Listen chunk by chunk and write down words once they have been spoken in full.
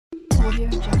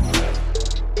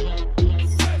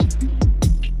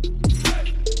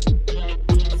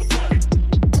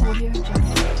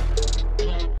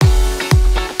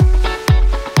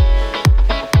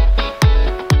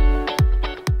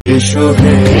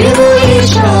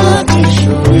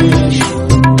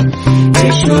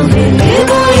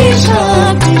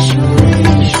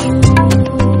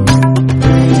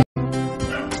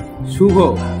শুভ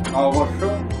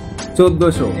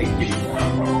 1400।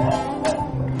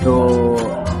 তো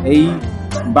এই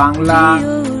বাংলা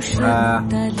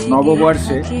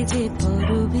নববর্ষে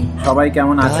সবাই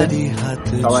কেমন আছেন?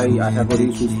 সবাই আশা করি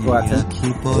সুস্থ আছেন,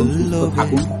 সুস্থ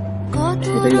থাকুন,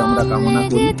 এটাই আমরা কামনা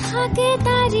করি।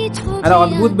 আর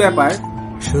অদ্ভুত ব্যাপার,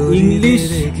 ইংলিশ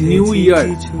নিউ ইয়ার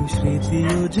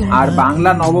আর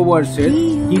বাংলা নববর্ষের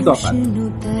কি তফাৎ?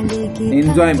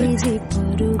 এনজয়মেন্ট।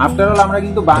 আফটার অল আমরা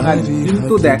কিন্তু বাঙালি,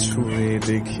 কিন্তু দেখ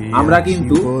আমরা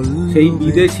কিন্তু সেই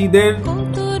বিদেশিদের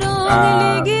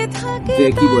যে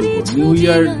কি বলবো নিউ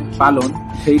ইয়ার পালন,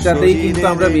 সেইটাতেই কিন্তু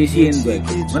আমরা বেশি এনজয়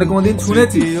করি। মানে কোনদিন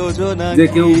শুনেছি যে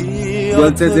কেউ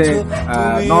বলছে যে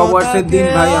নববর্ষের দিন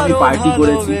ভাই আমি পার্টি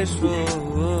করেছি,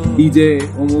 ডিজে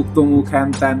অমুক তমুক হ্যান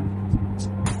ত্যান,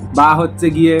 বা হচ্ছে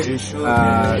গিয়ে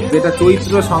যেটা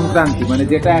চৈত্র সংক্রান্তি, মানে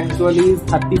যেটা অ্যাকচুয়ালি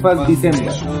 31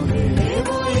 ডিসেম্বর,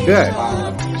 ঠিক আছে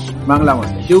বাংলা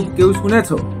মানে, কেউ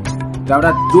শুনেছো যে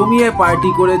আমরা জমিয়ে পার্টি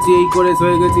করেছি, এই করেছি,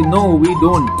 হয়ে গেছি? No, we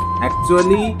don't.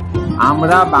 অ্যাকচুয়ালি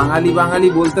আমরা বাঙালি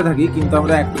বলতে থাকি, কিন্তু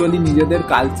আমরা অ্যাকচুয়ালি নিজেদের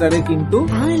কালচারে কিন্তু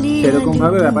সেরকম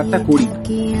ভাবে ব্যাপারটা করি।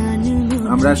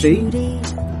 আমরা সেই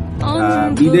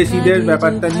বিদেশিদের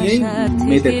ব্যাপারটা নিয়েই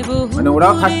মেতে, মানে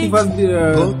ওরাও 31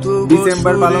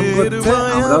 ডিসেম্বর পালন করছে,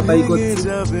 আমরাও তাই করছি।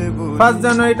 1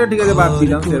 জানুয়ারিটা ঠিক আছে বাদ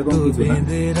দিলাম, সেরকম কিছু না,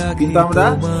 কিন্তু আমরা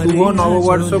শুভ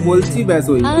নববর্ষ বলছি, ব্যাস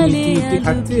ওই মিষ্টি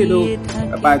খাচ্ছি, একটু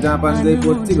পায়জামা পাঞ্জাবি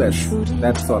পরছি, ব্যাস,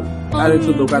 দ্যাটস অল। আর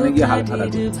একটু দোকানে গিয়ে হালখাতা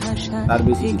করছি, তার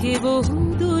বেশি কিছু।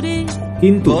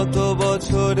 কিন্তু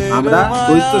আমরা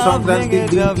চৈত্র সংক্রান্তির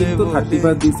দিন কিন্তু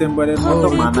 31 ডিসেম্বরের মতো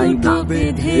মানাই না।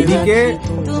 এদিকে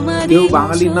কেউ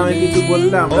বাঙালির নামে কিছু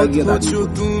বললে আমরা গিয়ে দাঁড়িয়ে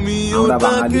আমরা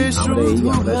বাঙালি, আমরা এই,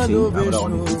 আমরা সেই, আমরা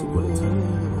অনেক কিছু করেছি,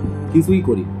 কিছুই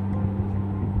করি।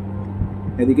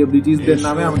 এদিকে ব্রিটিশদের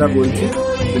নামে আমরা বলছি,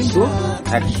 কিন্তু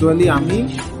অ্যাকচুয়ালি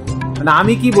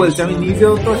আমি কি বলছি, আমি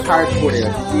নিজেও তো শার্ট পরে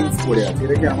আছি, জিন্স পরে আছি,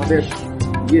 এটা কি আমাদের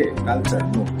কালচার?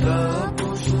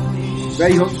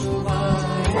 যাই হোক,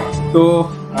 তো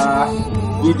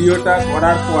ভিডিওটা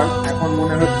করার পর এখন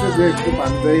মনে হচ্ছে যে একটু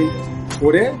পাঞ্জাবি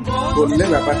পরে করলে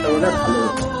ব্যাপারটা ওটা ভালো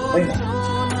হতো, তাই না?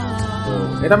 তো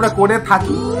এটা আমরা করে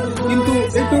থাকি, কিন্তু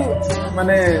একটু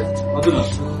মানে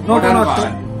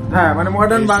হ্যাঁ, মানে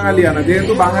মডার্ন বাঙালি আনা,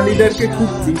 যেহেতু বাঙালিদেরকে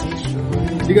খুঁজছি,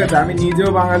 ঠিক আছে, আমি নিজেও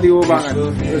বাঙালি, ও বাঙালি,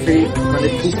 তো সেই মানে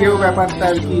খুঁকেও ব্যাপারটা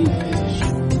আর কি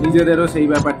নিজেদেরও সেই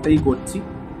ব্যাপারটাই করছি।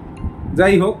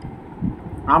 যাই হোক,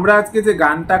 আমরা আজকে যে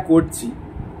গানটা করছি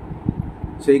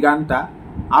সেই গানটা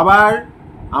আবার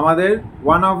আমাদের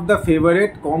one of the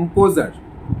favourite composer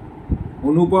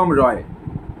অনুপম রয়,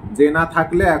 যে না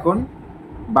থাকলে এখন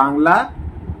বাংলা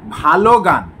ভালো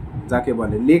গান যাকে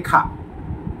বলে লেখা,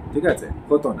 ঠিক আছে,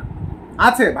 হতো না।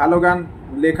 আছে ভালো গান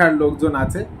লেখার লোকজন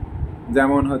আছে,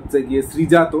 যেমন হচ্ছে গিয়ে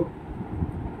শ্রীজাত,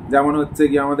 যেমন হচ্ছে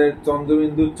গিয়ে আমাদের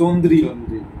চন্দ্রবিন্দু চন্দ্রী,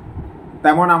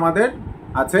 তেমন আমাদের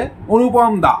আছে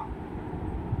অনুপম দা।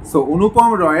 সো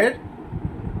অনুপম রয়ের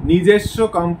নিজস্ব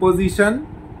কম্পোজিশন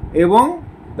এবং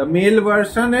দ্য মেল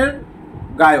ভার্সনের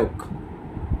গায়ক,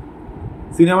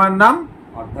 সিনেমার নাম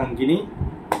অর্ধাঙ্গিনী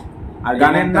আর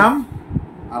গানের নাম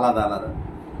আলাদা আলাদা।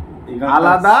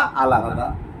 আলাদা আলাদা।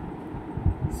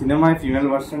 সিনেমায় ফিমেল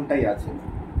ভার্সনটাই আছে,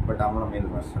 বাট আমরা মেল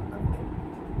ভার্সনটা।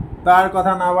 তার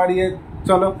কথা না বাড়িয়ে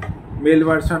চলো মেল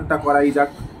ভার্সনটা করাই যাক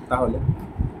তাহলে।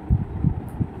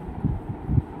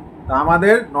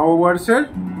 আমাদের নববর্ষের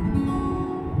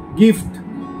গিফট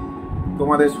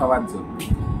তোমাদের সবার জন্য।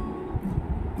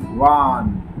 1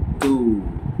 2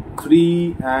 3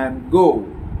 and go.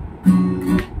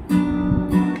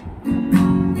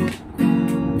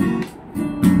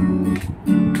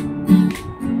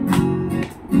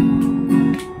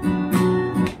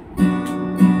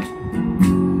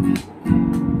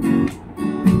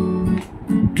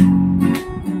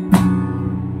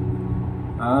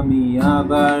 আমি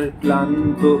আবার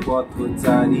ক্লান্ত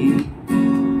পথচারী,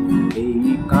 এই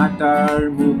কাঁটার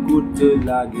মুকুট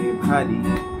লাগে ভারী,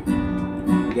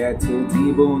 গেছে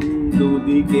জীবন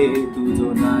দুদিকে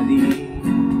দুজনারই,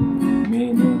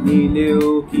 মেনে নিলেও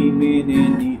কি মেনে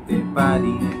নিতে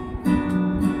পারি?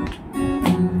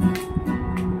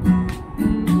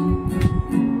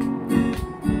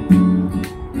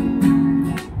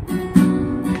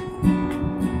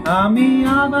 আমি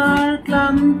আবার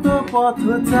ক্লান্ত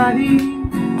পথচারী,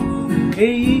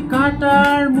 এই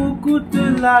কাঁটার মুকুট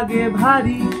লাগে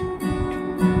ভারী,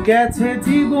 গেছে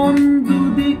জীবন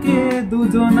দুদিকে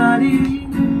দুজনারই,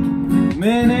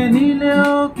 মেনে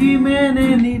নিলেও কি মেনে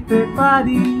নিতে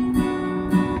পারি,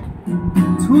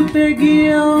 ছুতে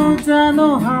গিয়েও যেন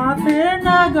হাতের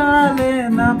নাগালে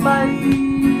না পাই।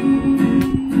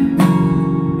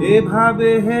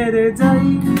 এভাবে হেরে যাই,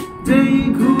 যেই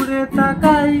ঘুরে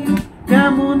তাকাই,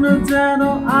 কেমন যেন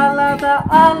আলাদা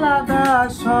আলাদা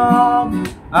সব,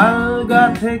 আলগা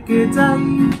থেকে যাই,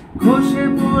 খসে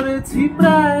পড়েছি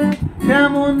প্রায়,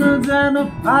 কেমন যেন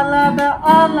আলাদা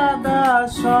আলাদা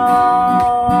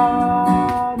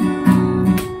সব।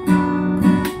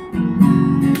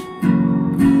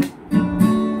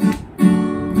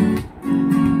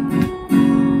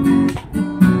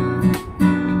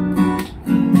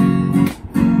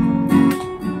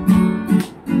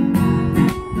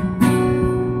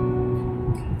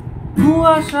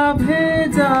 কুয়াশা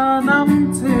ভেজা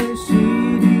নামছে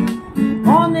সিঁড়ি,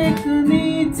 অনেক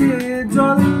নিচে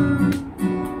জল,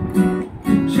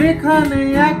 সেখানে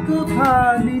এক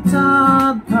ফালি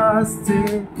চাঁদ ভাসছে,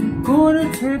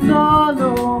 করছে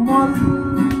টলমল,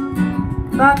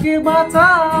 তাকে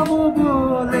বাঁচাবো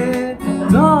বলে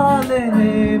জলে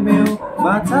নেমেও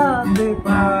বাঁচাতে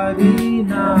পারি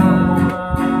না।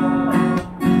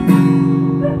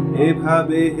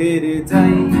 এভাবে হেরে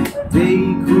যাই, যেই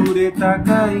ঘুরে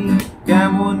তাকাই,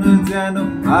 কেমন যেন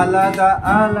আলাদা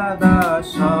আলাদা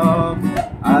সব,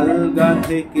 আলগা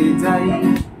থেকে যাই,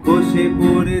 বসে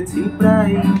পড়েছি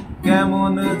প্রায়,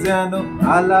 কেমন যেন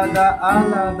আলাদা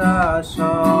আলাদা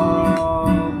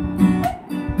সব।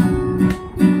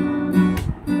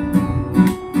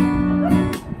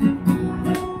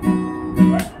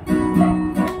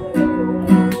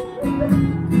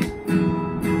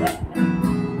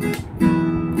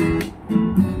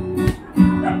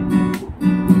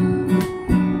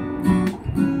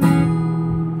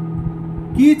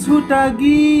 কিছুটা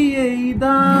গিয়েই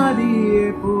দাঁড়িয়ে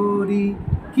পড়ি,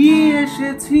 কি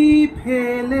এসেছি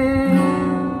ফেলে,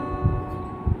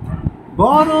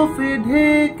 বরফে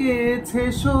ঢেকেছে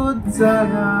শয্যা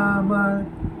আমার,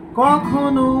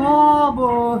 কখনো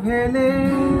অবহেলে,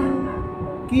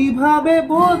 কিভাবে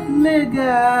বদলে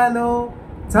গেল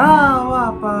চাওয়া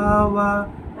পাওয়া,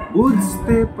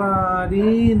 বুঝতে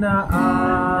পারি না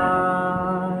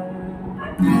আর।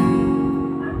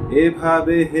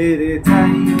 এভাবে হেরে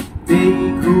যাই, যেই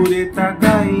ঘুরে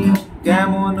তাকাই,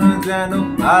 কেমন যেন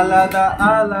আলাদা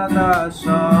আলাদা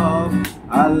সব,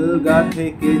 আলগা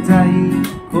থেকে যাই,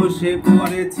 খসে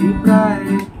পড়েছি প্রায়,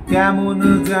 কেমন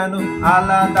যেন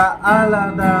আলাদা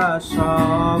আলাদা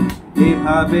সব।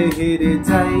 এভাবে হেরে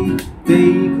যাই,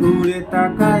 যেই ঘুরে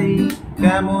তাকাই,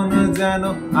 কেমন যেন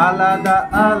আলাদা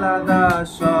আলাদা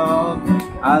সব,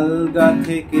 আলগা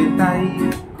থেকে তাই,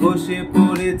 খসে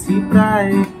পড়েছি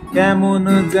প্রায়, কেমন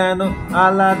যেন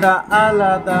আলাদা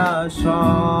আলাদা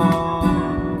সব।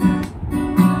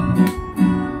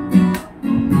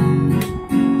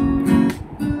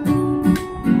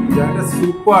 জায়গাটা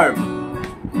সুপার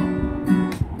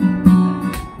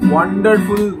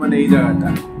ওয়ান্ডারফুল, মানে এই জায়গাটা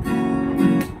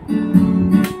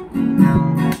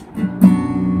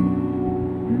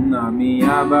আমি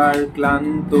আবার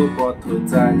ক্লান্ত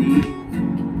পথচারী,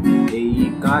 এই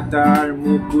কাঁটার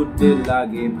মুকুট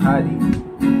লাগে ভারী,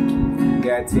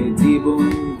 গেছে জীবন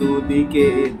দুদিকে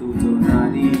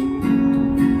দুজনারই,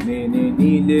 মেনে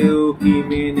নিলেও কি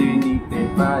মেনে নিতে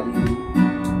পারি,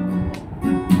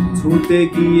 ছুতে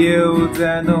গিয়েও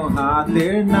যেন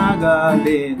হাতের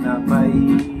নাগালে না পাই।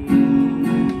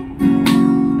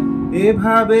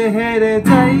 এভাবে হেরে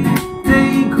যাই,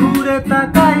 যেই ঘুরে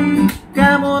তাকাই,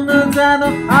 কেমন যেন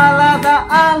আলাদা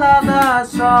আলাদা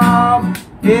সব।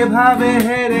 এভাবে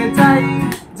হেরে যাই,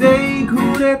 যেই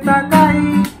ঘুরে তাকাই,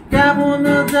 কেমন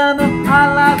যেন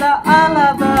আলাদা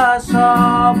আলাদা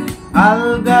সব।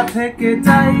 আলগা থেকে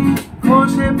যাই,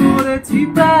 খসে পড়েছি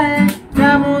প্রায়,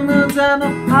 কেমন যেন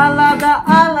আলাদা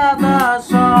আলাদা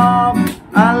সব।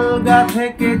 আলগা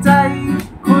থেকে যাই,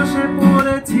 খসে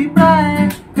পড়েছি প্রায়,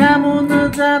 কেমন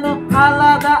যেন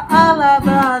আলাদা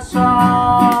আলাদা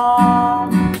সব।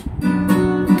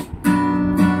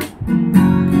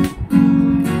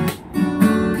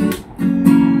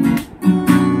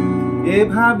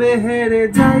 এভাবে হেরে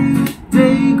যাই,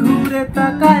 যেই ঘুরে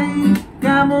তাকাই,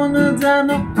 কেমন যেন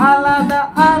আলাদা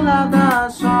আলাদা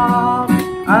সব।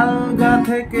 আলগা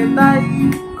থেকে তাই,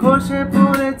 খসে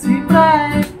পড়েছি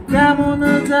প্রায়, কেমন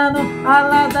যেন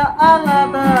আলাদা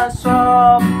আলাদা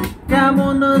সব।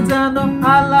 কেমন যেন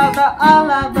আলাদা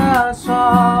আলাদা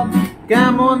সব।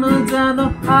 কেমন যেন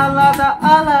আলাদা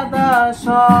আলাদা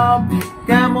সব।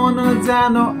 কেমন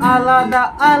যেন আলাদা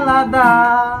আলাদা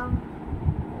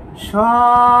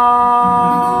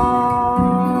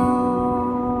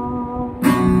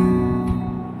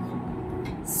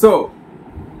সো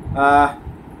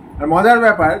আর মজার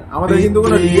ব্যাপার আমাদের কিন্তু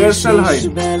কোনো রিহার্সাল হয়নি,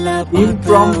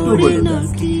 ইমপ্রম্পটু হলো,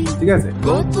 ঠিক আছে?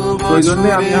 ওই জন্য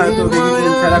আমি হয়তো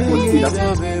খেলা করছিলাম,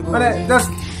 মানে জাস্ট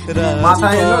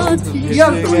মাথায় এলো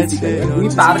তুই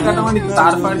তার কাটা, মানে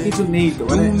তার পার কিছু নেই তো,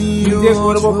 মানে নিজে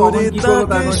করবো কখন কি করবো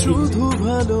তার কোনো ঠিক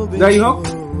নেই। যাই হোক,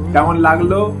 কেমন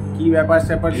লাগলো, কি ব্যাপার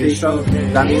স্যাপার সেই সব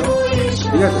জানিও,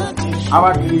 ঠিক আছে?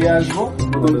 আবার ফিরে আসবো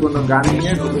নতুন কোনো গান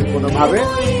নিয়ে, নতুন কোনো ভাবে।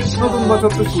 নতুন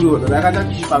বছর তো শুরু হলো, দেখা যাক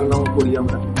কি পাগলামো করি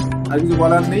আমরা। আর কিছু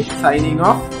বলার নেই, সাইনিং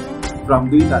অফ ফ্রম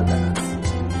দুই তারকা।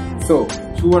 সো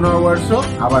শুভ নববর্ষ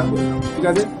আবার বললাম, ঠিক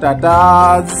আছে? টাটা।